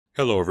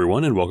Hello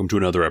everyone and welcome to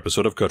another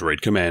episode of Cut Rate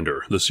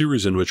Commander, the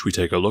series in which we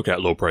take a look at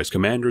low-priced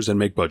commanders and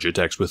make budget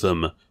decks with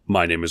them.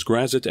 My name is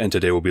Grazzet and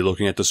today we'll be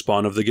looking at the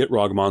spawn of the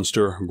Gitrog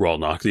monster,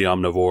 Grolnok the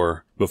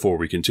Omnivore. Before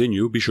we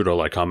continue, be sure to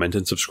like, comment,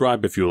 and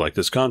subscribe if you like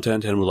this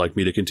content and would like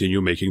me to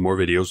continue making more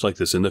videos like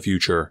this in the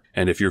future.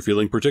 And if you're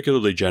feeling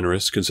particularly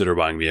generous, consider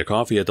buying me a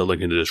coffee at the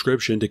link in the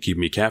description to keep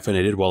me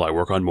caffeinated while I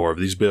work on more of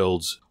these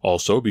builds.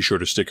 Also, be sure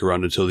to stick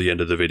around until the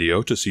end of the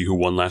video to see who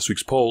won last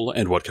week's poll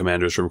and what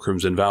commanders from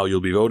Crimson Vow you'll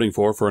be voting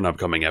for an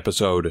upcoming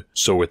episode.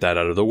 So with that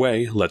out of the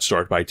way, let's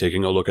start by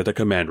taking a look at the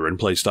commander and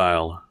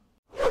playstyle.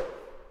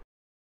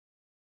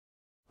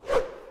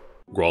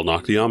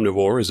 Grolnok the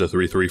Omnivore is a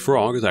 3/3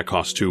 frog that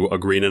costs 2, a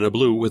green and a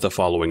blue with the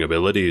following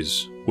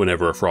abilities.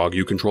 Whenever a frog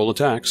you control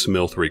attacks,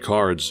 mill 3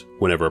 cards.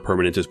 Whenever a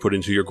permanent is put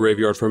into your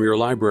graveyard from your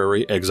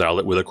library, exile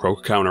it with a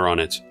croak counter on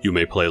it. You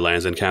may play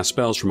lands and cast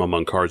spells from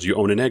among cards you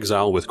own in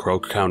exile with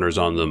croak counters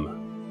on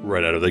them.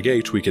 Right out of the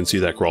gate, we can see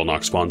that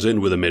Grolnok spawns in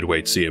with a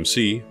mid-weight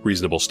CMC,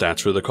 reasonable stats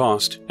for the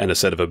cost, and a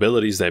set of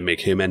abilities that make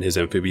him and his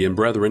amphibian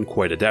brethren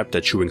quite adept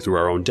at chewing through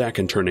our own deck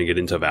and turning it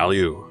into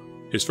value.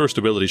 His first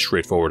ability is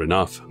straightforward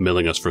enough,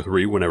 milling us for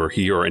 3 whenever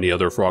he or any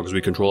other frogs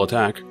we control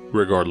attack,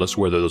 regardless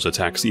whether those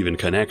attacks even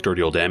connect or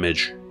deal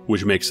damage,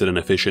 which makes it an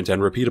efficient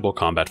and repeatable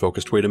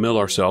combat-focused way to mill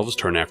ourselves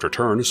turn after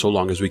turn so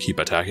long as we keep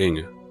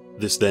attacking.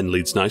 This then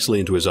leads nicely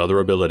into his other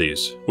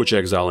abilities, which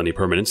exile any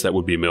permanents that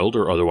would be milled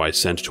or otherwise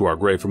sent to our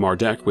grave from our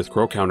deck with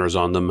croak counters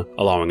on them,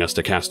 allowing us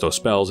to cast those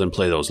spells and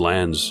play those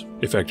lands,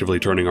 effectively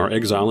turning our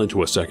exile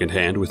into a second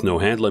hand with no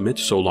hand limit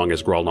so long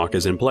as Grolnok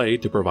is in play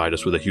to provide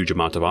us with a huge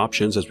amount of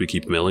options as we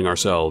keep milling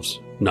ourselves.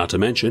 Not to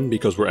mention,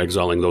 because we're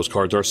exiling those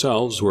cards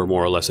ourselves, we're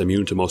more or less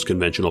immune to most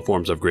conventional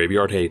forms of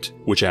graveyard hate,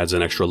 which adds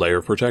an extra layer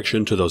of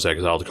protection to those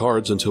exiled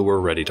cards until we're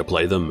ready to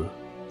play them.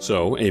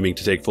 So, aiming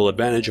to take full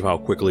advantage of how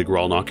quickly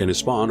Grolnok and his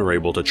spawn are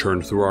able to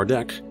churn through our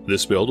deck,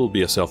 this build will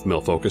be a self-mill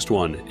focused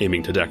one,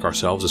 aiming to deck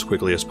ourselves as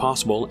quickly as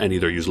possible and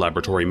either use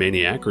Laboratory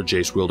Maniac or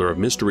Jace Wielder of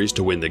Mysteries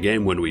to win the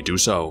game when we do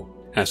so.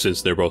 As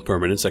since they're both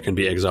permanents that can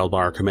be exiled by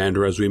our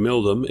commander as we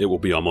mill them, it will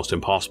be almost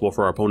impossible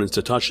for our opponents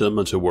to touch them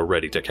until we're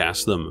ready to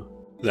cast them.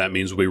 That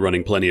means we'll be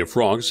running plenty of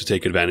frogs to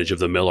take advantage of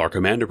the mill our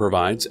commander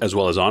provides, as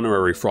well as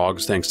honorary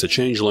frogs thanks to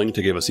Changeling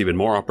to give us even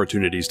more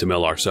opportunities to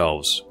mill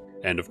ourselves.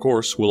 And of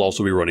course, we'll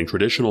also be running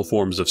traditional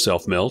forms of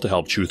self-mill to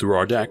help chew through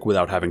our deck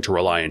without having to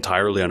rely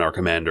entirely on our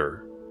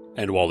commander.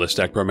 And while this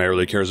deck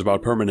primarily cares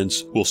about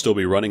permanents, we'll still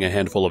be running a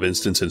handful of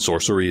instants and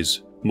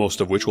sorceries,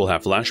 most of which will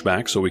have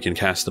flashback so we can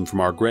cast them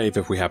from our grave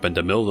if we happen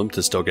to mill them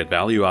to still get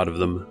value out of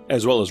them,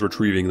 as well as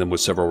retrieving them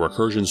with several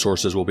recursion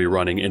sources we'll be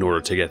running in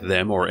order to get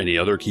them or any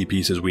other key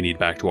pieces we need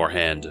back to our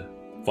hand.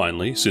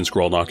 Finally, since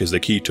Grolnok is the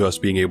key to us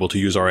being able to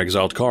use our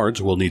exiled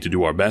cards, we'll need to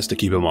do our best to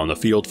keep him on the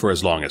field for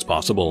as long as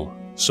possible.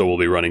 So we'll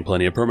be running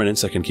plenty of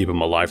permanents that can keep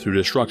him alive through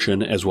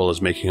destruction, as well as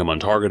making him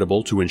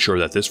untargetable to ensure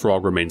that this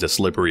frog remains as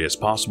slippery as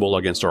possible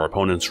against our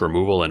opponent's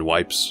removal and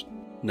wipes.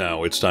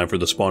 Now it's time for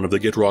the spawn of the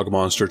Gitrog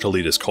monster to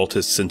lead his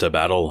cultists into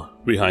battle.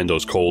 Behind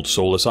those cold,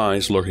 soulless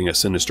eyes lurking a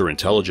sinister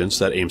intelligence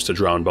that aims to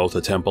drown both the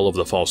temple of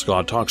the false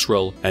god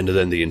Toxrill and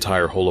then the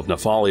entire whole of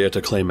Nephalia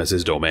to claim as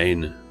his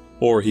domain.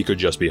 Or he could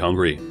just be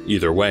hungry.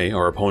 Either way,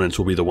 our opponents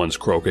will be the ones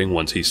croaking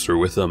once he's through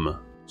with them.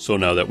 So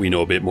now that we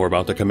know a bit more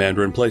about the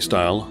commander and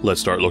playstyle,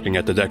 let's start looking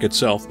at the deck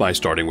itself by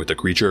starting with the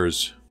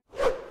creatures.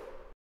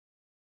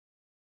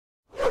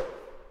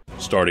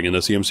 Starting in the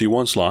CMC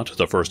 1 slot,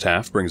 the first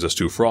half brings us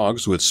 2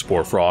 frogs with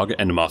Spore Frog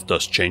and Moth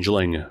Dust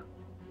Changeling.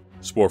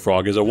 Spore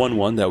Frog is a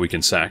 1/1 that we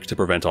can sack to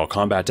prevent all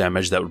combat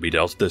damage that would be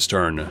dealt this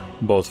turn,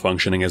 both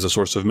functioning as a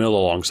source of mill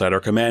alongside our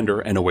commander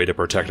and a way to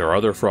protect our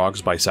other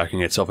frogs by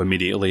sacking itself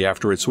immediately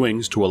after it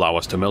swings to allow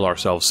us to mill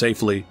ourselves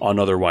safely on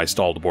otherwise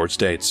stalled board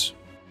states.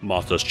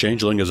 Moth Dust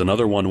Changeling is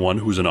another 1/1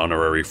 who's an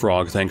honorary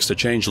frog thanks to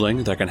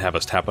Changeling that can have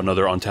us tap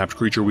another untapped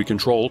creature we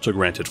control to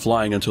grant it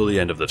flying until the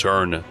end of the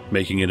turn,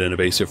 making it an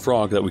evasive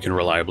frog that we can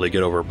reliably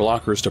get over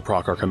blockers to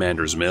proc our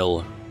commander's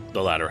mill.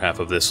 The latter half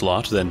of this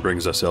slot then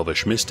brings us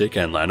Elvish Mystic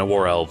and Lana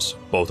War Elves,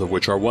 both of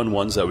which are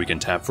 1/1s that we can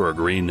tap for a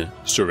green,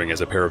 serving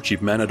as a pair of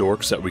cheap mana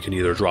dorks that we can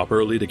either drop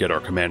early to get our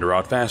commander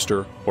out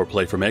faster, or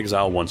play from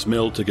exile once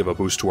milled to give a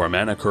boost to our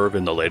mana curve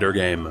in the later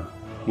game.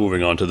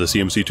 Moving on to the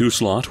CMC 2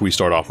 slot, we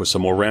start off with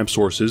some more ramp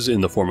sources in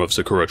the form of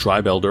Sakura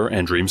Tribe Elder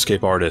and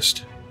Dreamscape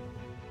Artist.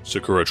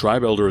 Sakura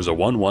Tribe Elder is a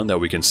 1/1 that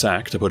we can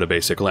sack to put a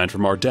basic land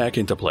from our deck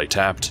into play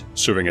tapped,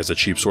 serving as a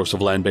cheap source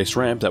of land-based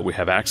ramp that we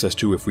have access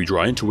to if we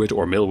draw into it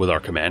or mill with our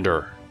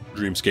commander.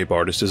 Dreamscape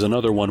Artist is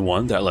another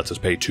 1/1 that lets us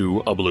pay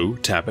 2, a blue,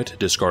 tap it,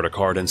 discard a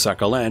card and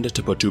sack a land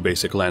to put 2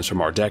 basic lands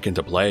from our deck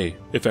into play,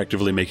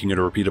 effectively making it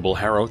a repeatable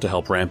Harrow to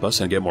help ramp us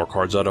and get more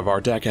cards out of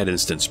our deck at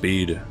instant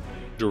speed.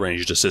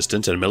 Deranged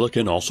Assistant and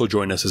Milliken also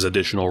join us as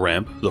additional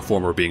ramp, the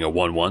former being a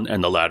 1/1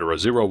 and the latter a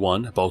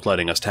 0/1, both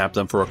letting us tap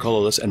them for a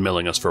colorless and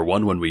milling us for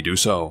 1 when we do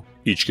so,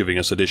 each giving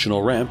us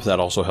additional ramp that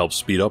also helps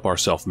speed up our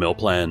self-mill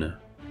plan.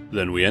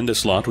 Then we end the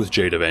slot with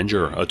Jade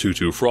Avenger, a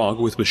 2/2 frog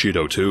with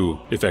Bushido 2,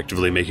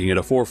 effectively making it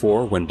a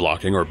 4/4 when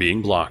blocking or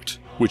being blocked.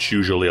 which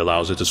usually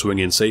allows it to swing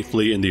in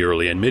safely in the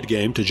early and mid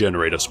game to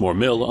generate us more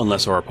mill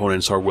unless our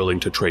opponents are willing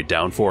to trade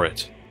down for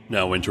it.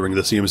 Now entering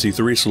the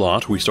CMC3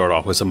 slot, we start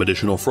off with some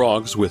additional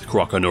frogs with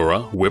Croak,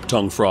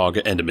 Whip-Tongue Frog,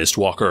 and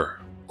Mistwalker.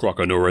 Croak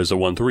is a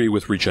 1/3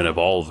 with Reach and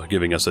Evolve,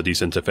 giving us a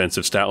decent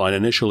defensive stat line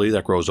initially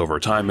that grows over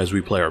time as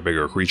we play our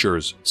bigger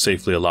creatures,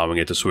 safely allowing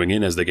it to swing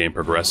in as the game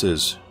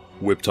progresses.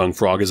 Whip-Tongue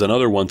Frog is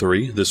another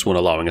 1/3, this one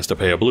allowing us to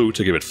pay a blue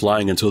to give it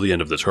flying until the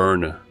end of the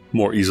turn,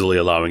 more easily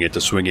allowing it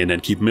to swing in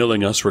and keep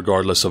milling us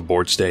regardless of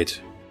board state.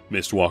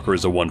 Mistwalker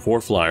is a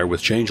 1/4 flyer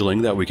with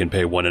Changeling that we can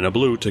pay 1 and a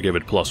blue to give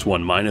it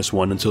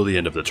 +1/-1 until the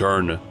end of the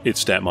turn, its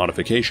stat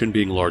modification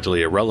being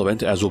largely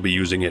irrelevant as we'll be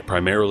using it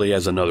primarily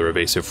as another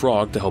evasive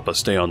frog to help us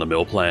stay on the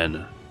mill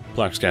plan.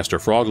 Plaxcaster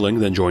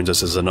Frogling then joins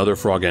us as another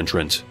frog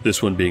entrant,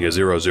 this one being a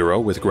 0/0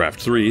 with Graft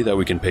 3 that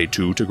we can pay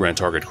 2 to grant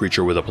target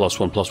creature with a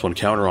 +1/+1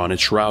 counter on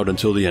its Shroud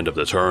until the end of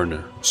the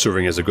turn,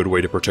 serving as a good way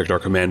to protect our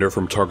commander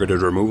from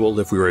targeted removal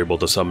if we were able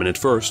to summon it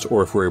first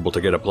or if we're able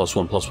to get a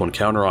 +1/+1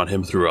 counter on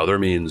him through other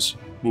means.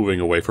 Moving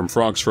away from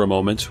frogs for a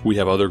moment, we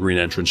have other green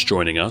entrants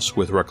joining us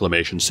with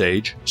Reclamation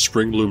Sage,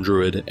 Springbloom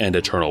Druid, and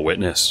Eternal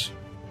Witness.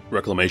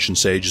 Reclamation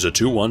Sage is a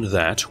 2/1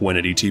 that, when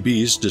it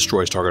ETBs,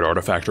 destroys target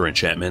artifact or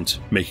enchantment,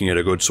 making it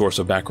a good source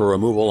of back row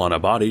removal on a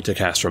body to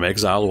cast from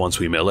exile once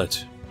we mill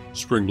it.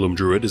 Springbloom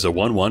Druid is a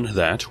 1/1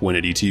 that, when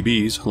it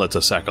ETBs, lets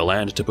us sack a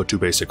land to put 2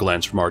 basic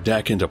lands from our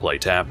deck into play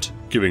tapped,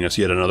 giving us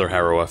yet another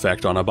Harrow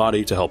effect on a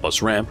body to help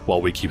us ramp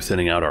while we keep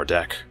thinning out our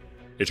deck.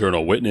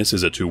 Eternal Witness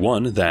is a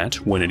 2/1 that,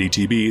 when it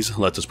ETBs,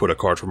 lets us put a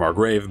card from our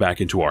grave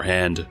back into our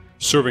hand,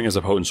 serving as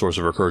a potent source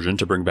of recursion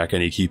to bring back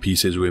any key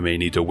pieces we may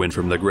need to win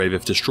from the grave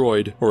if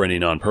destroyed, or any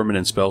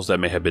non-permanent spells that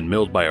may have been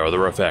milled by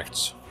other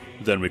effects.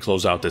 Then we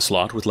close out this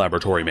slot with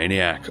Laboratory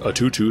Maniac, a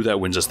 2/2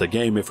 that wins us the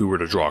game if we were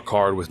to draw a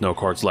card with no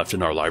cards left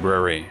in our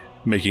library,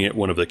 making it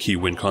one of the key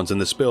wincons in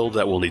this build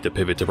that we'll need to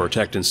pivot to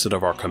protect instead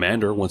of our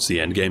commander once the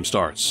endgame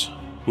starts.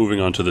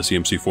 Moving on to the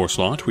CMC4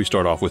 slot, we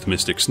start off with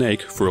Mystic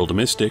Snake, Frilled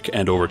Mystic,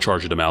 and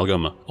Overcharged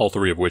Amalgam, all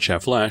 3 of which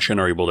have flash and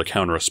are able to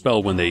counter a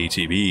spell when they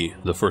ETB,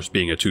 the first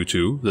being a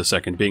 2/2, the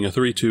second being a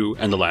 3/2,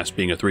 and the last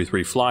being a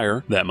 3/3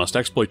 flyer that must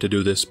exploit to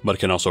do this, but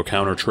can also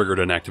counter triggered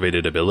and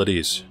activated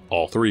abilities,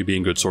 all 3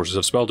 being good sources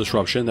of spell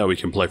disruption that we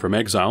can play from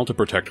exile to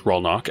protect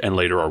Grolnok and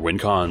later our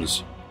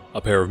wincons. A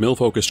pair of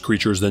mill-focused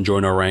creatures then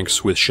join our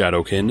ranks with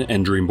Shadowkin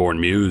and Dreamborn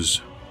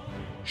Muse.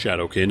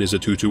 Shadowkin is a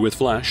 2/2 with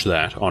flash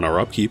that, on our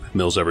upkeep,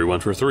 mills everyone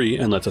for 3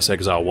 and lets us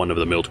exile one of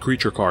the milled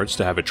creature cards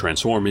to have it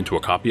transform into a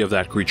copy of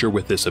that creature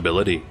with this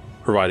ability,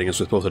 providing us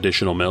with both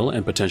additional mill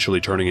and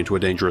potentially turning into a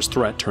dangerous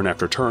threat turn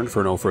after turn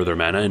for no further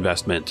mana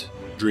investment.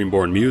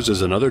 Dreamborn Muse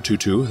is another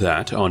 2/2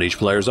 that, on each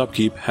player's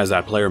upkeep, has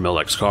that player mill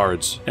X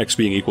cards, X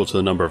being equal to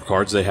the number of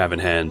cards they have in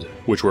hand,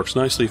 which works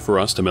nicely for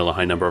us to mill a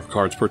high number of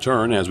cards per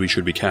turn as we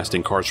should be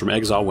casting cards from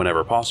exile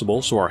whenever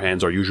possible so our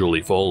hands are usually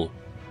full.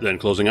 Then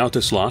closing out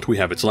this slot, we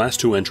have its last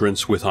 2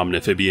 entrants with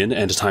Omniphibian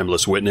and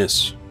Timeless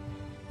Witness.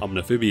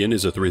 Omniphibian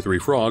is a 3/3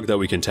 frog that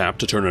we can tap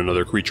to turn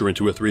another creature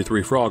into a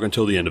 3/3 frog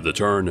until the end of the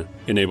turn,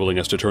 enabling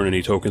us to turn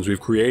any tokens we've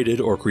created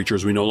or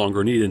creatures we no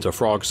longer need into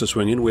frogs to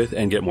swing in with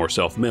and get more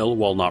self-mill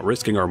while not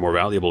risking our more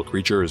valuable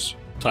creatures.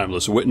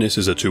 Timeless Witness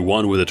is a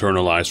 2/1 with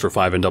Eternalized for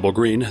 5 and double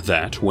green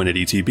that, when it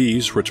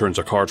ETBs, returns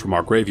a card from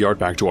our graveyard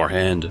back to our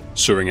hand,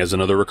 serving as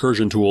another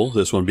recursion tool,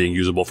 this one being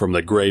usable from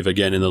the grave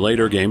again in the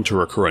later game to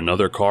recur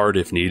another card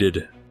if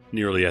needed.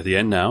 Nearly at the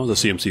end now, the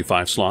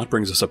CMC5 slot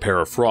brings us a pair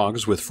of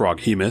frogs with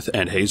Froghemoth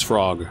and Haze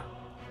Frog.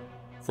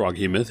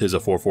 Froghemoth is a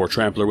 4/4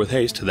 trampler with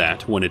haste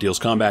that, when it deals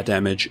combat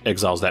damage,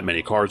 exiles that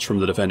many cards from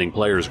the defending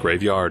player's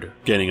graveyard,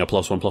 gaining a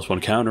 +1/+1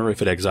 counter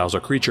if it exiles a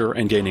creature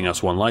and gaining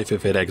us 1 life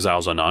if it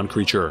exiles a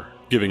non-creature,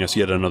 giving us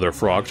yet another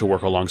frog to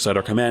work alongside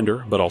our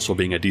commander, but also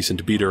being a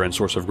decent beater and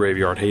source of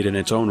graveyard hate in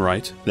its own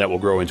right, that will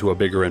grow into a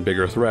bigger and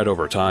bigger threat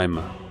over time.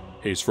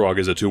 Haze Frog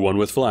is a 2/1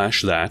 with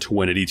flash that,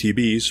 when it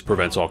ETBs,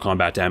 prevents all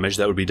combat damage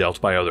that would be dealt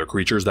by other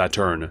creatures that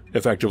turn,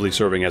 effectively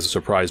serving as a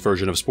surprise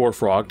version of Spore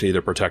Frog to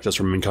either protect us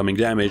from incoming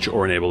damage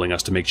or enabling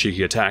us to make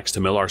cheeky attacks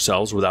to mill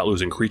ourselves without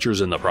losing creatures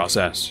in the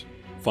process.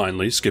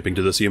 Finally, skipping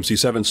to the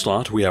CMC7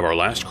 slot, we have our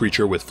last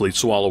creature with Fleet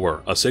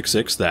Swallower, a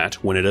 6/6 that,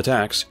 when it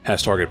attacks,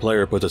 has target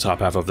player put the top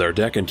half of their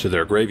deck into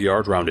their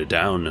graveyard rounded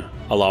down,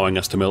 allowing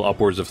us to mill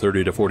upwards of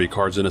 30 to 40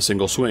 cards in a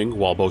single swing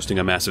while boasting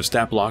a massive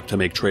stat block to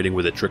make trading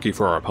with it tricky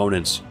for our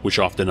opponents, which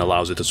often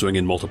allows it to swing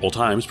in multiple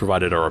times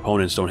provided our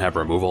opponents don't have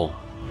removal.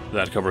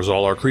 That covers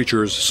all our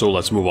creatures, so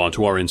let's move on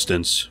to our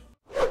instants.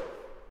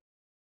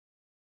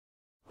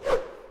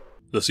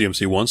 The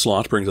CMC1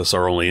 slot brings us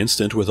our only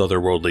instant with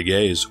Otherworldly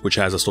Gaze, which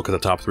has us look at the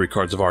top 3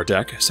 cards of our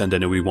deck, send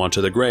any we want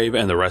to the grave,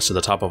 and the rest to the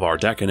top of our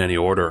deck in any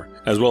order,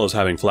 as well as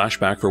having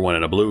flashback for 1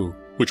 and a blue,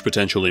 which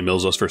potentially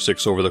mills us for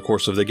 6 over the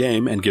course of the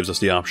game and gives us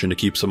the option to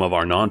keep some of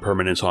our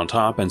non-permanents on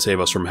top and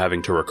save us from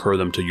having to recur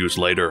them to use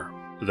later.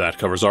 That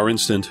covers our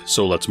instant,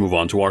 so let's move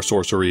on to our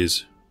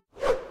sorceries.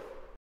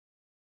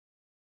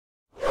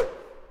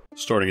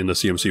 Starting in the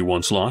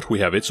CMC1 slot,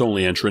 we have Its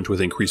Only Entrant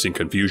with Increasing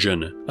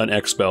Confusion, an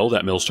X spell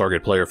that mills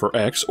target player for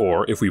X,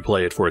 or if we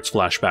play it for its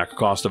flashback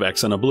cost of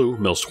X and a blue,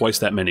 mills twice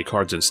that many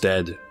cards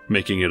instead,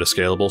 making it a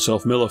scalable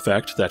self-mill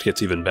effect that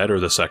gets even better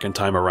the second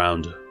time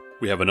around.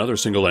 We have another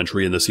single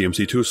entry in the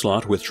CMC2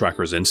 slot with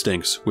Tracker's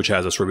Instincts, which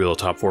has us reveal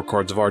the top 4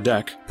 cards of our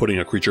deck, putting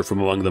a creature from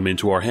among them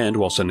into our hand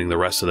while sending the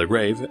rest to the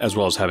grave, as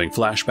well as having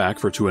flashback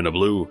for 2 and a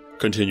blue,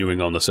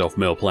 continuing on the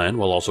self-mill plan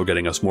while also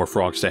getting us more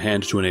frogs to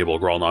hand to enable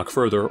Grolnok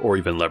further, or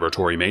even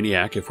Laboratory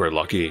Maniac if we're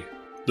lucky.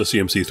 The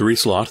CMC3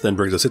 slot then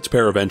brings us its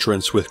pair of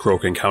entrants with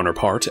Croak and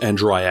Counterpart and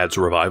Dryad's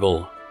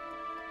Revival.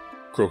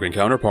 Croak and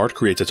Counterpart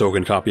creates a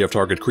token copy of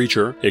target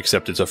creature,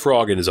 except it's a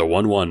frog and is a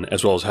 1/1,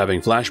 as well as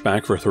having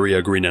flashback for 3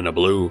 a green and a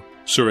blue,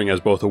 serving as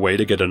both a way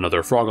to get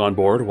another frog on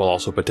board while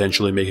also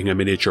potentially making a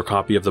miniature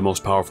copy of the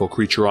most powerful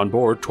creature on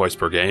board twice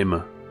per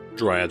game.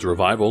 Dryad's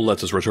Revival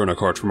lets us return a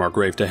card from our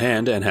grave to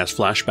hand and has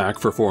flashback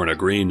for 4 and a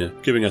green,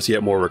 giving us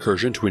yet more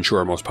recursion to ensure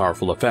our most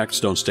powerful effects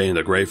don't stay in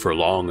the grave for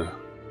long.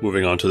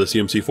 Moving on to the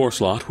CMC4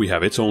 slot, we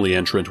have Its Only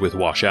Entrant with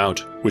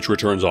Washout, which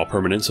returns all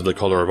permanents of the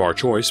color of our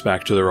choice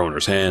back to their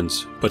owner's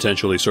hands,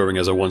 potentially serving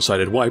as a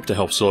one-sided wipe to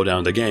help slow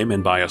down the game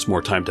and buy us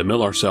more time to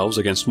mill ourselves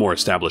against more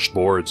established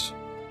boards.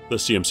 The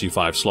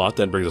CMC5 slot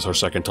then brings us our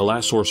second to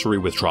last sorcery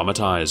with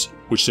Traumatize,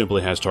 which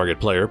simply has target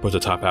player put the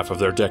top half of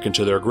their deck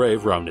into their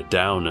grave rounded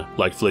down,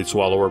 like Fleet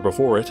Swallower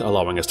before it,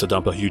 allowing us to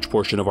dump a huge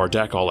portion of our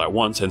deck all at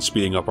once and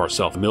speeding up our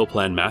self-mill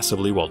plan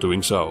massively while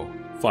doing so.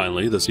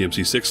 Finally, the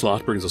CMC6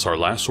 slot brings us our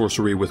last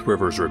sorcery with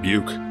River's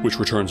Rebuke, which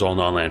returns all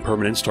non-land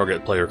permanents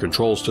target player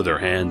controls to their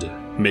hand,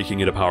 making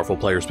it a powerful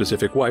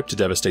player-specific wipe to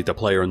devastate the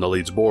player in the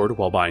lead's board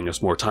while buying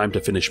us more time to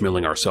finish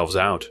milling ourselves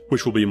out,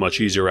 which will be much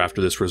easier after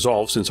this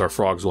resolves since our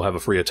frogs will have a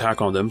free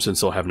attack on them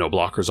since they'll have no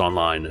blockers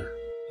online.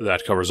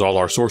 That covers all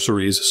our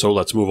sorceries, so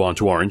let's move on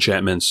to our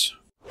enchantments.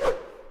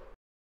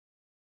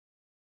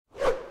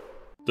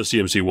 The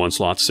CMC1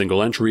 slot's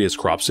single entry is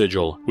Crop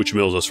Sigil, which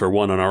mills us for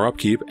 1 on our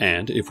upkeep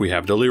and, if we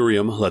have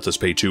Delirium, lets us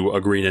pay 2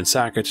 a green and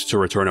sack it to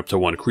return up to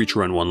 1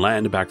 creature and 1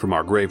 land back from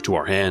our grave to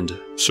our hand,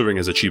 serving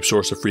as a cheap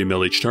source of free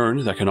mill each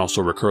turn that can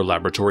also recur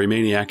Laboratory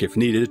Maniac if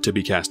needed to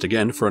be cast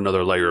again for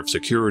another layer of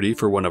security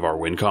for one of our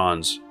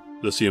wincons.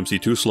 The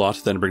CMC2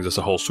 slot then brings us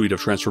a whole suite of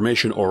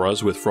transformation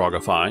auras with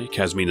Frogify,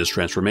 Kasmina's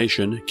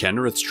Transformation,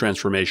 Kenrith's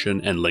Transformation,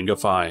 and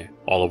Lingify,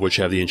 all of which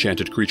have the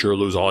enchanted creature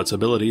lose all its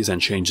abilities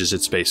and changes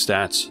its base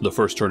stats, the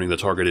first turning the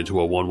target into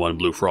a 1/1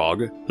 blue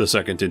frog, the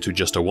second into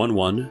just a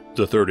 1/1,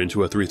 the third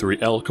into a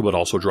 3/3 elk but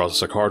also draws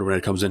us a card when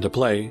it comes into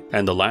play,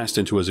 and the last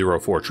into a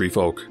 0/4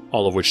 treefolk,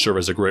 all of which serve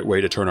as a great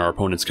way to turn our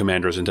opponent's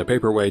commanders into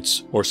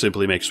paperweights, or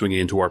simply make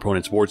swinging into our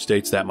opponent's board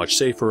states that much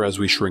safer as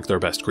we shrink their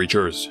best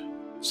creatures.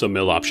 Some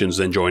mill options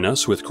then join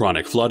us with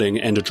Chronic Flooding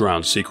and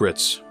Drowned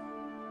Secrets.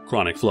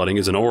 Chronic Flooding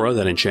is an aura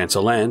that enchants a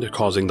land,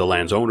 causing the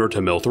land's owner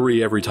to mill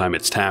 3 every time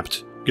it's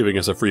tapped, giving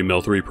us a free mill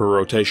 3 per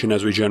rotation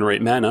as we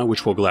generate mana,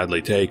 which we'll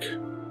gladly take.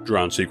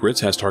 Drowned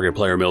Secrets has target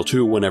player mill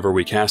 2 whenever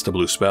we cast a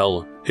blue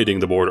spell, hitting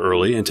the board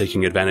early and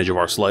taking advantage of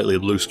our slightly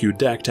blue-skewed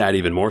deck to add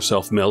even more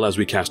self-mill as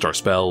we cast our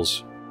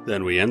spells.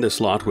 Then we end this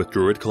slot with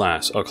Druid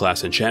Class, a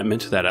class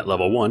enchantment that at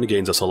level 1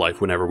 gains us a life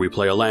whenever we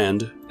play a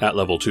land, at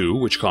level 2,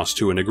 which costs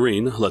 2 and a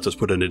green, lets us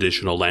put an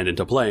additional land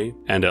into play,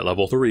 and at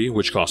level 3,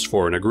 which costs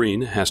 4 and a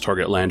green, has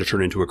target land to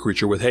turn into a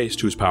creature with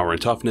haste whose power and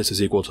toughness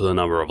is equal to the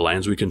number of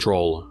lands we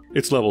control.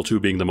 It's level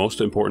 2 being the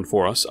most important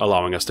for us,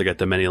 allowing us to get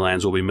the many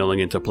lands we'll be milling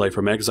into play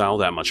from exile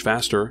that much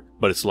faster,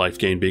 but its life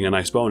gain being a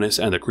nice bonus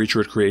and the creature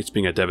it creates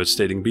being a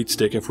devastating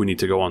beatstick if we need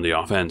to go on the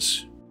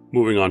offense.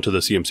 Moving on to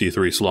the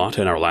CMC3 slot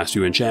and our last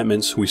 2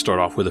 enchantments, we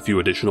start off with a few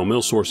additional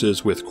mill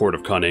sources with Court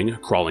of Cunning,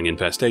 Crawling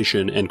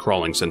Infestation, and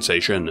Crawling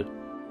Sensation.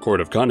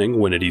 Court of Cunning,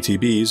 when it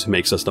ETBs,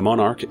 makes us the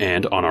Monarch,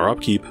 and on our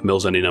upkeep,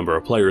 mills any number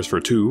of players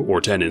for 2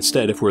 or 10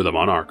 instead if we're the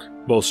Monarch,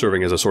 both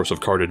serving as a source of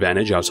card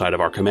advantage outside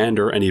of our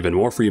commander and even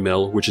more free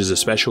mill, which is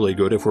especially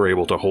good if we're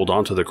able to hold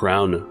on to the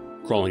crown.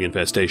 Crawling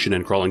Infestation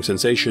and Crawling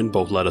Sensation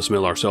both let us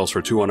mill ourselves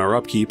for 2 on our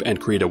upkeep and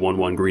create a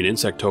 1/1 green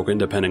insect token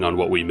depending on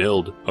what we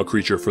milled, a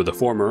creature for the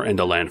former and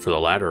a land for the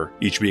latter,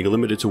 each being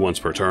limited to once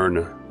per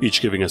turn,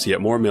 each giving us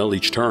yet more mill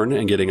each turn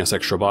and getting us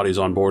extra bodies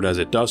on board as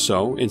it does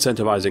so,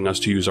 incentivizing us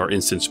to use our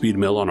instant speed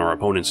mill on our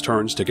opponent's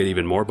turns to get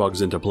even more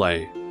bugs into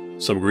play.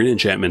 Some green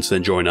enchantments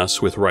then join us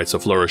with Rites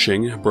of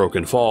Flourishing,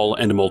 Broken Fall,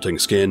 and Molting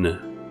Skin.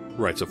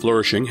 Rites of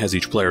Flourishing has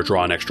each player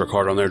draw an extra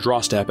card on their draw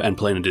step and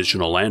play an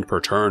additional land per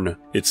turn,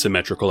 its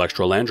symmetrical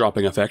extra land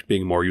dropping effect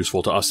being more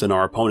useful to us than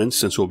our opponents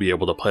since we'll be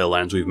able to play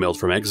lands we've milled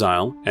from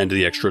exile, and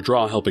the extra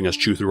draw helping us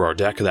chew through our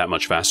deck that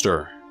much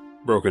faster.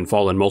 Broken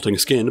Fall and Molting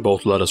Skin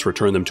both let us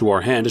return them to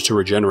our hand to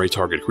regenerate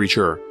target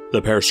creature,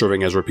 the pair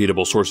serving as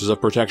repeatable sources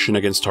of protection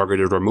against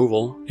targeted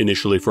removal,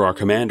 initially for our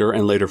commander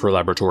and later for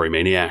Laboratory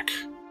Maniac.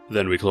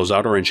 Then we close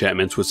out our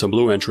enchantments with some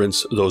blue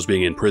entrants, those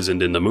being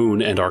Imprisoned in the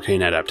Moon and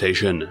Arcane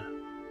Adaptation.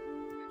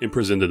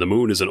 Imprisoned in the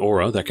Moon is an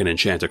aura that can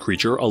enchant a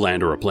creature, a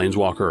land, or a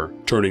planeswalker,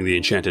 turning the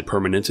enchanted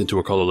permanent into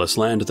a colorless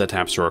land that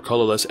taps for a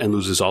colorless and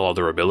loses all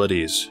other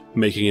abilities,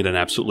 making it an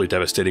absolutely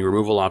devastating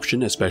removal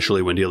option,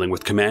 especially when dealing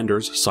with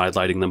commanders,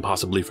 sidelighting them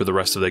possibly for the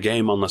rest of the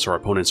game unless our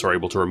opponents are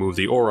able to remove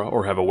the aura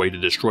or have a way to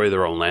destroy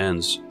their own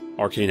lands.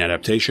 Arcane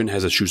Adaptation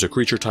has us choose a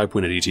creature type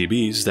when it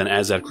ETBs, then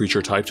adds that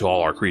creature type to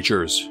all our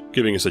creatures,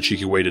 giving us a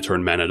cheeky way to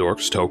turn mana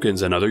dorks,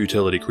 tokens, and other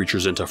utility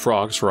creatures into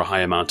frogs for a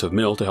high amount of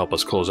mill to help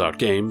us close out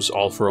games,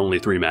 all for only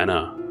 3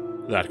 mana.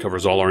 That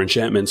covers all our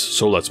enchantments,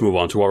 so let's move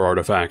on to our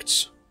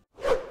artifacts.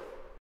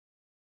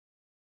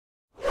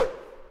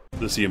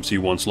 The CMC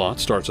 1 slot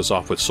starts us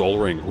off with Soul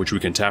Ring, which we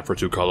can tap for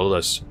 2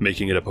 colorless,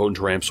 making it a potent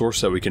ramp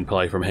source that we can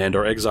play from hand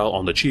or exile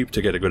on the cheap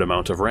to get a good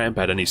amount of ramp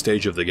at any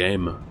stage of the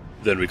game.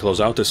 Then we close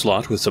out this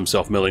slot with some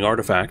self-milling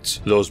artifacts,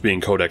 those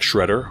being Codex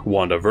Shredder,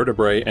 Wand of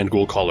Vertebrae, and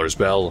Ghoulcaller's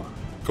Bell.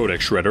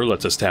 Codex Shredder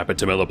lets us tap it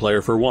to mill a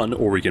player for 1,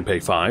 or we can pay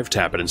 5,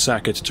 tap it and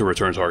sack it to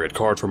return target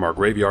card from our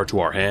graveyard to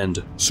our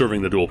hand,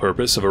 serving the dual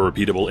purpose of a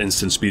repeatable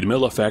instant speed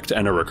mill effect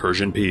and a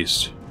recursion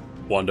piece.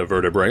 Wand of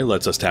Vertebrae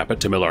lets us tap it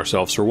to mill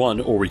ourselves for 1,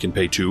 or we can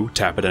pay 2,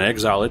 tap it and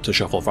exile it to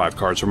shuffle 5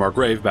 cards from our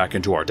grave back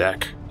into our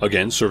deck.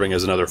 Again, serving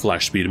as another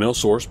flash speed mill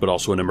source, but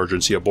also an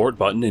emergency abort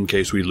button in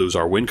case we lose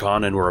our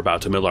wincon and we're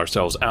about to mill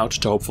ourselves out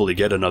to hopefully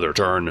get another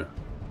turn.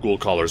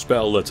 Ghoulcaller's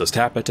Bell lets us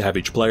tap it to have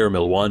each player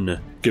mill 1,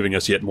 giving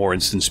us yet more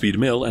instant speed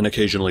mill and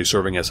occasionally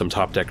serving as some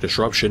top deck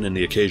disruption in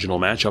the occasional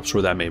matchups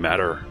where that may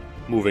matter.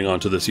 Moving on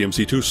to the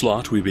CMC 2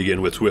 slot, we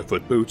begin with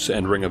Swiftfoot Boots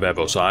and Ring of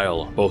Evos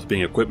Isle, both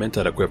being equipment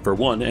that equip for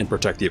 1 and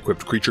protect the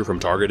equipped creature from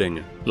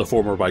targeting, the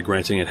former by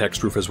granting it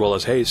hexproof as well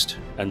as haste,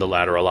 and the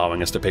latter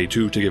allowing us to pay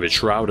 2 to give it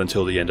Shroud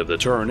until the end of the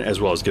turn, as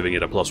well as giving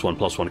it a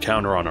 +1/+1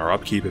 counter on our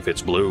upkeep if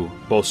it's blue,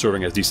 both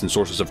serving as decent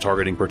sources of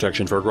targeting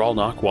protection for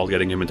Grolnok while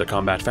getting him into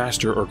combat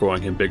faster or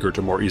growing him bigger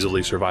to more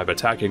easily survive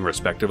attacking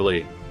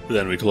respectively.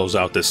 Then we close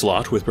out this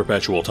slot with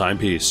Perpetual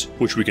Timepiece,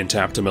 which we can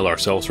tap to mill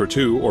ourselves for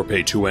 2, or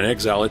pay 2 and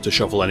exile it to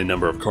shuffle any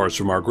number of cards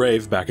from our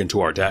grave back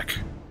into our deck,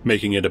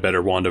 making it a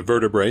better Wand of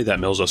Vertebrae that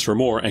mills us for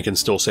more and can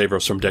still save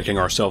us from decking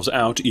ourselves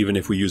out even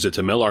if we use it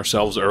to mill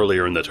ourselves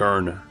earlier in the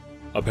turn.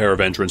 A pair of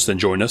entrants then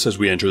join us as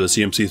we enter the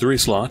CMC 3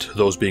 slot,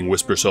 those being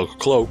Whispersilk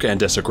Cloak and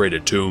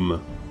Desecrated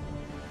Tomb.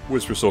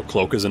 Whispersilk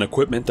Cloak is an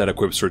equipment that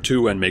equips for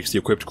 2 and makes the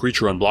equipped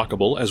creature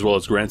unblockable, as well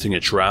as granting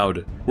it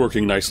Shroud,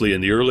 working nicely in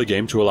the early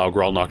game to allow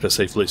Grolnok to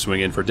safely swing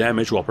in for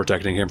damage while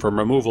protecting him from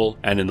removal,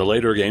 and in the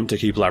later game to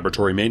keep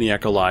Laboratory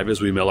Maniac alive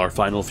as we mill our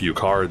final few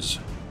cards.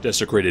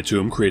 Desecrated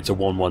Tomb creates a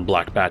 1/1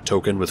 black bat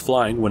token with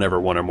flying whenever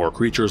 1 or more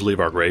creatures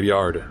leave our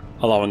graveyard,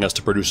 allowing us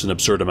to produce an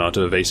absurd amount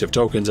of evasive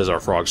tokens as our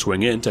frogs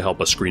swing in to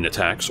help us screen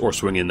attacks, or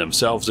swing in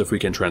themselves if we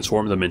can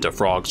transform them into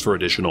frogs for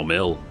additional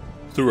mill.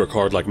 Through a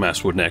card like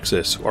Masswood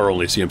Nexus, our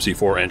only CMC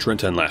 4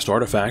 entrant and last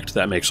artifact,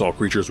 that makes all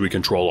creatures we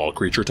control all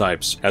creature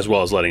types, as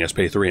well as letting us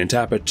pay 3 and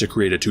tap it to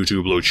create a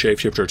 2/2 blue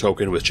shapeshifter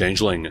token with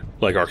Changeling.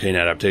 Like Arcane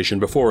Adaptation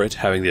before it,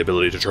 having the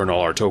ability to turn all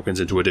our tokens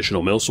into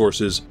additional mill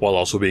sources, while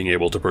also being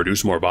able to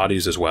produce more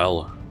bodies as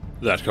well.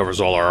 That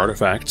covers all our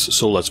artifacts,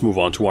 so let's move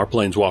on to our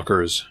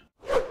Planeswalkers.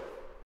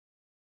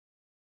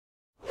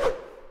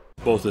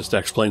 Both this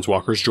deck's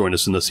Planeswalkers join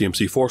us in the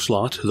CMC 4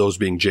 slot, those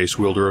being Jace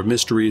Wielder of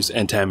Mysteries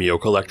and Tamiyo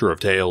Collector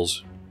of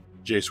Tales.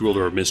 Jace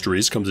Wielder of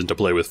Mysteries comes into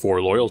play with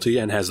 4 loyalty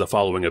and has the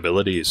following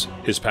abilities.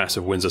 His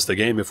passive wins us the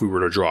game if we were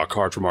to draw a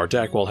card from our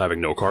deck while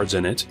having no cards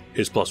in it.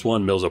 His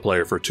 +1 mills a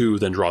player for 2,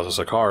 then draws us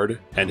a card.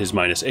 And his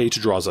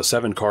 -8 draws us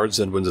 7 cards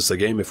and wins us the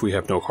game if we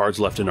have no cards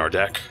left in our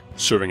deck,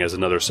 serving as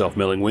another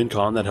self-milling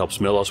wincon that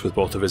helps mill us with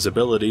both of his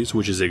abilities,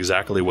 which is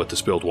exactly what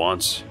this build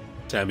wants.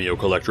 Tamiyo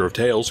Collector of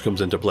Tales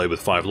comes into play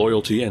with 5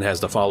 loyalty and has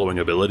the following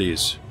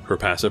abilities. Her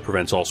passive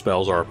prevents all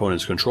spells our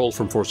opponents control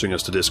from forcing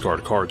us to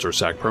discard cards or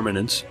sack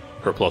permanents.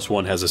 Her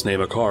 +1 has us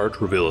name a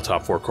card, reveal the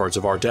top 4 cards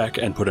of our deck,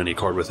 and put any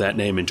card with that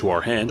name into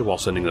our hand while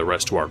sending the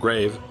rest to our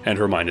grave, and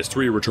her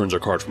 -3 returns a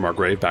card from our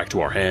grave back to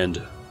our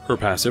hand. Her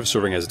passive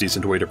serving as a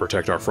decent way to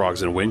protect our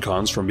frogs and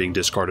wincons from being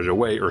discarded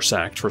away or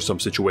sacked for some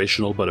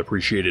situational but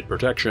appreciated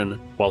protection,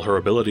 while her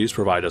abilities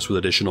provide us with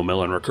additional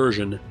mill and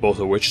recursion,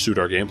 both of which suit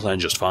our game plan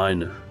just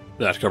fine.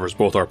 That covers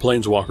both our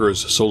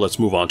Planeswalkers, so let's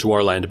move on to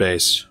our land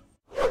base.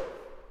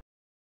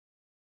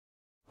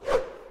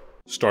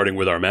 Starting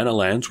with our mana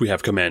lands, we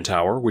have Command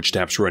Tower, which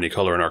taps for any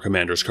color in our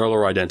commander's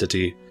color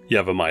identity.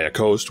 Yavimaya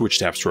Coast, which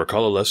taps for a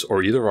colorless,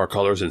 or either our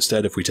colors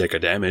instead if we take a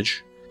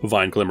damage.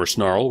 Vine Glimmer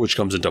Snarl, which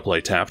comes into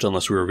play tapped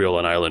unless we reveal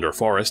an island or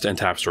forest, and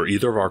taps for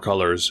either of our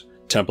colors.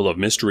 Temple of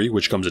Mystery,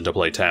 which comes into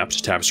play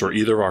tapped, taps for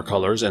either of our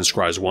colors, and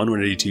scries 1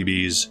 when it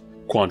ETBs.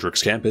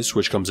 Quandrix Campus,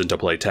 which comes into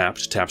play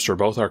tapped, taps for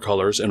both our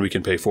colors, and we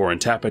can pay 4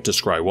 and tap it to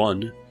scry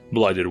 1.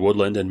 Blighted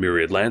Woodland and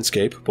Myriad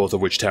Landscape, both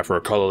of which tap for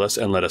a colorless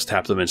and let us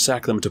tap them and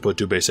sack them to put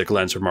 2 basic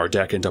lands from our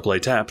deck into play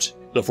tapped,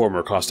 the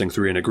former costing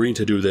 3 and a green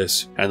to do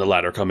this, and the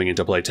latter coming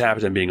into play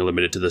tapped and being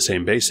limited to the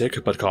same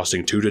basic, but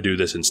costing 2 to do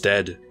this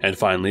instead. And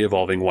finally,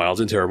 Evolving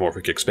Wilds and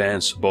Terramorphic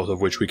Expanse, both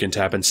of which we can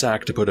tap and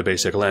sack to put a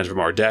basic land from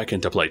our deck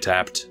into play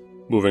tapped.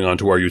 Moving on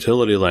to our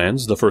utility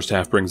lands, the first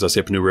half brings us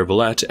Ipnu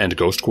Rivulet and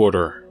Ghost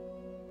Quarter.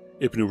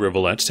 Ipnu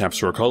Rivulet taps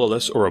for a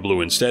colorless or a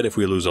blue instead if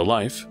we lose a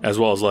life, as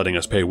well as letting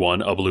us pay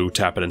 1, a blue,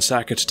 tap it and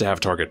sack it to have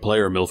target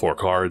player mill 4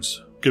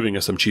 cards, giving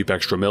us some cheap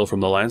extra mill from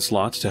the land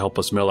slot to help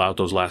us mill out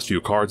those last few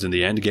cards in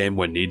the endgame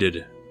when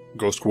needed.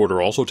 Ghost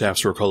Quarter also taps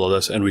for a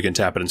colorless, and we can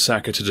tap it and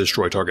sack it to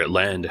destroy target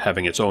land,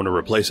 having its owner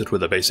replace it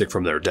with a basic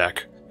from their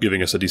deck,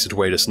 giving us a decent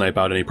way to snipe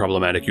out any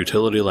problematic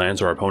utility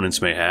lands our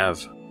opponents may have.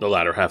 The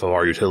latter half of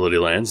our utility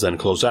lands then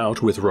close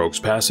out with Rogue's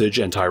Passage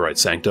and Tyrite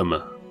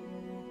Sanctum.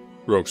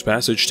 Rogue's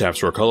Passage taps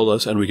for a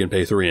colorless, and we can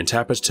pay 3 and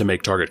tap it to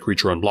make target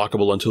creature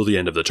unblockable until the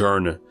end of the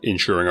turn,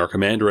 ensuring our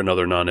commander and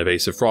other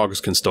non-evasive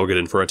frogs can still get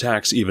in for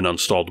attacks even on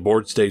stalled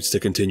board states to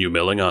continue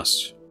milling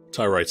us.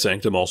 Tyrite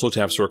Sanctum also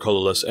taps for a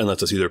colorless and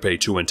lets us either pay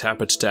 2 and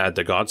tap it to add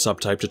the God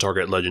subtype to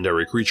target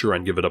legendary creature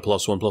and give it a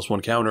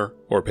 +1/+1 counter,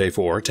 or pay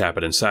 4, tap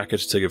it and sack it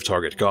to give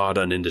target God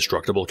an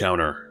indestructible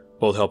counter,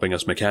 both helping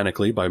us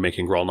mechanically by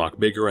making Grolnok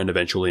bigger and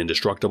eventually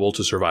indestructible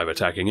to survive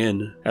attacking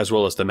in, as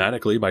well as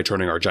thematically by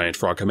turning our giant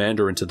frog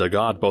commander into the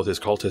god both his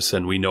cultists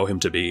and we know him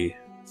to be.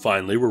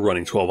 Finally, we're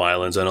running 12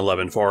 islands and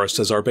 11 forests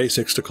as our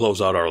basics to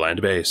close out our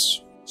land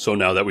base. So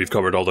now that we've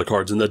covered all the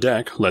cards in the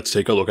deck, let's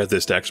take a look at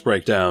this deck's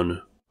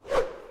breakdown.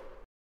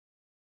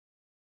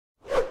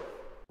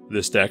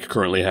 This deck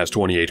currently has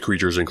 28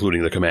 creatures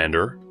including the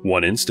commander,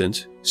 1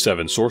 instant,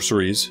 7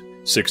 sorceries,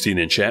 16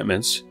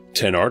 enchantments,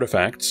 10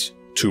 artifacts,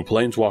 2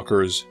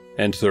 planeswalkers,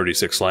 and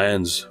 36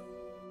 lands.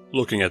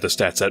 Looking at the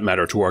stats that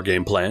matter to our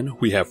game plan,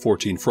 we have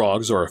 14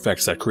 frogs or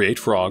effects that create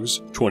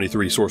frogs,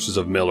 23 sources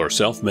of mill or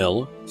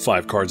self-mill,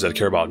 5 cards that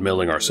care about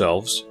milling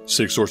ourselves,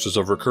 6 sources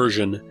of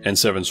recursion, and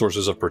 7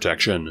 sources of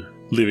protection,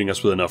 leaving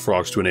us with enough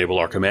frogs to enable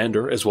our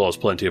commander, as well as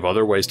plenty of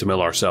other ways to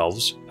mill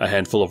ourselves, a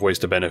handful of ways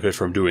to benefit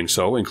from doing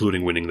so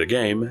including winning the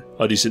game,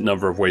 a decent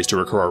number of ways to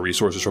recur our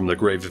resources from the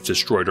grave if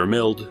destroyed or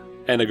milled,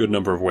 and a good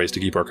number of ways to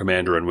keep our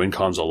commander and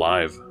wincons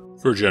alive.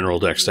 For general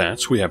deck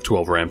stats, we have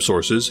 12 ramp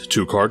sources,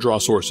 2 card draw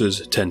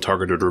sources, 10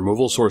 targeted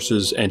removal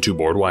sources, and 2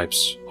 board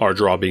wipes. Our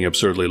draw being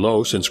absurdly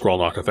low since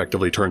Grolnok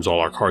effectively turns all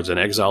our cards in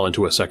exile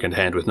into a second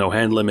hand with no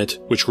hand limit,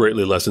 which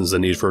greatly lessens the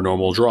need for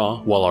normal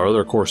draw, while our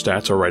other core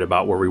stats are right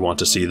about where we want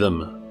to see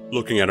them.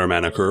 Looking at our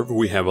mana curve,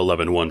 we have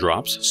 11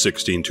 1-drops,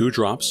 16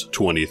 2-drops,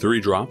 23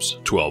 drops,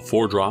 12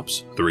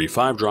 4-drops, 3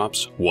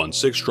 5-drops, 1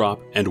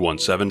 6-drop, and 1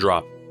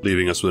 7-drop.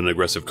 Leaving us with an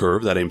aggressive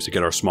curve that aims to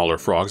get our smaller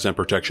frogs and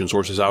protection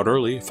sources out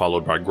early,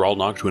 followed by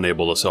Grolnok to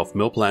enable a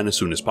self-mill plan as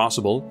soon as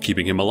possible,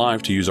 keeping him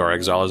alive to use our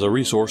exile as a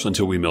resource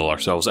until we mill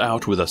ourselves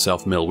out with a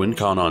self-mill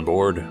wincon on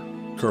board.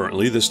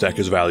 Currently, this deck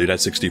is valued at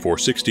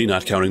 $64.60,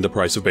 not counting the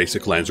price of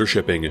basic lands or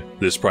shipping.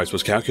 This price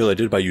was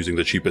calculated by using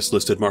the cheapest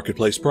listed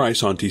marketplace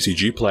price on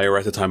TCG Player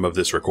at the time of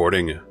this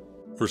recording.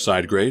 For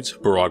side grades,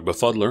 Barog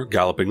Befuddler,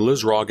 Galloping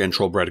Lizrog, and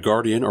Trollbred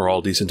Guardian are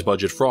all decent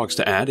budget frogs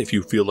to add if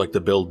you feel like the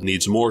build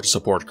needs more to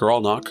support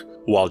Grolnok,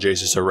 while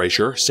Jace's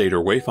Erasure, Satyr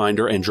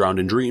Wayfinder, and Drowned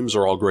in Dreams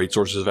are all great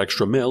sources of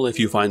extra mill if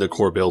you find the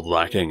core build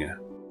lacking.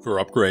 For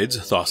upgrades,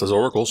 Thassa's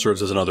Oracle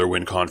serves as another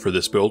wincon for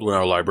this build when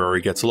our library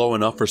gets low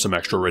enough for some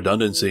extra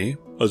redundancy.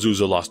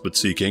 Azusa Lost But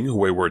Seeking,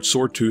 Wayward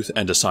Swordtooth,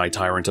 and Asai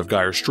Tyrant of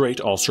Gyre Strait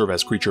all serve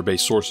as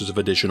creature-based sources of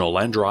additional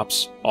land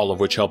drops, all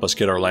of which help us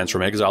get our lands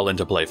from exile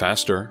into play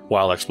faster,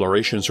 while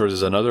Exploration serves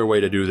as another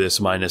way to do this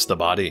minus the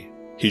body.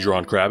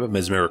 Hedron Crab,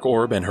 Mesmeric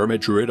Orb, and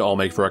Hermit Druid all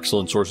make for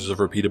excellent sources of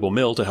repeatable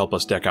mill to help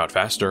us deck out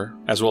faster,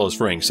 as well as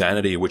Fraying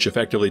Sanity, which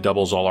effectively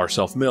doubles all our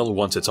self-mill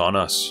once it's on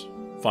us.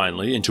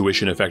 Finally,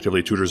 Intuition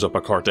effectively tutors up a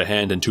card to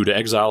hand and 2 to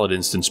exile at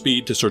instant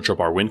speed to search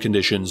up our win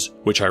conditions,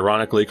 which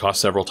ironically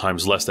cost several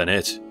times less than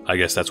it. I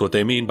guess that's what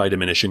they mean by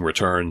diminishing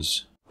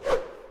returns.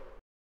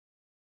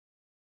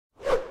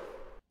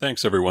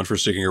 Thanks everyone for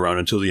sticking around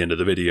until the end of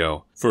the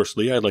video.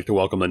 Firstly, I'd like to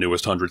welcome the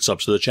newest 100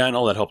 subs to the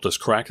channel that helped us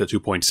crack the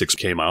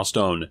 2.6k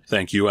milestone.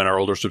 Thank you and our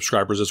older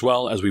subscribers as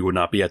well, as we would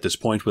not be at this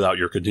point without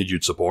your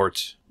continued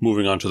support.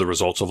 Moving on to the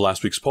results of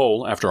last week's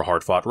poll, after a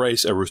hard-fought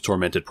race, Eruth's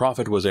Tormented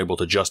Prophet was able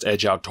to just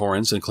edge out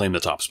Torrens and claim the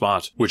top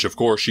spot, which of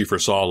course she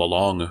foresaw all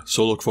along,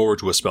 so look forward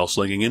to a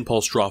spell-slinging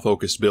impulse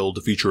draw-focused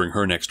build featuring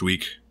her next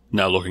week.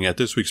 Now looking at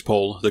this week's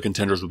poll, the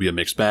contenders will be a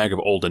mixed bag of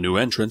old and new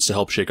entrants to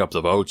help shake up the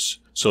votes.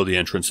 So the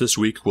entrants this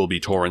week will be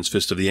Torrens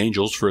Fist of the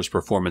Angels for his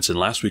performance in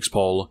last week's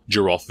poll,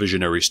 Geralf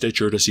Visionary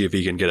Stitcher to see if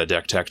he can get a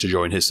deck tech to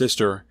join his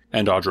sister,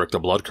 and Audric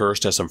the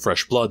Bloodcursed has some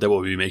fresh blood that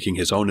will be making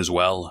his own as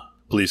well.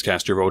 Please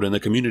cast your vote in the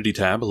community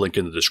tab, link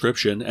in the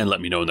description, and let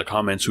me know in the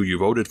comments who you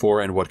voted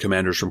for and what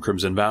commanders from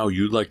Crimson Vow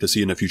you'd like to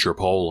see in a future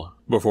poll.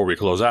 Before we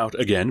close out,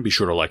 again, be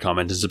sure to like,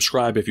 comment, and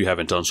subscribe if you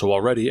haven't done so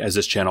already, as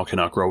this channel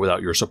cannot grow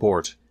without your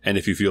support. And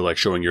if you feel like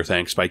showing your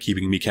thanks by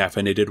keeping me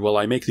caffeinated while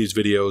I make these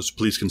videos,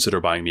 please consider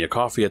buying me a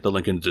coffee at the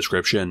link in the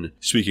description.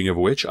 Speaking of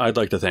which, I'd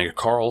like to thank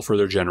Carl for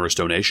their generous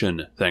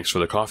donation. Thanks for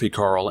the coffee,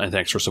 Carl, and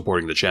thanks for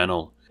supporting the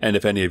channel. And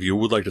if any of you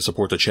would like to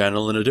support the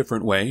channel in a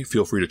different way,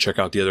 feel free to check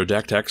out the other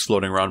deck techs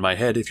floating around my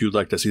head if you'd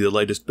like to see the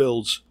latest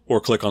builds,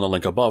 or click on the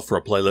link above for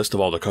a playlist of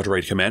all the Cut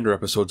Rate Commander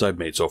episodes I've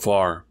made so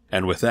far.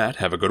 And with that,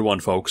 have a good one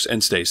folks,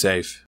 and stay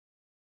safe.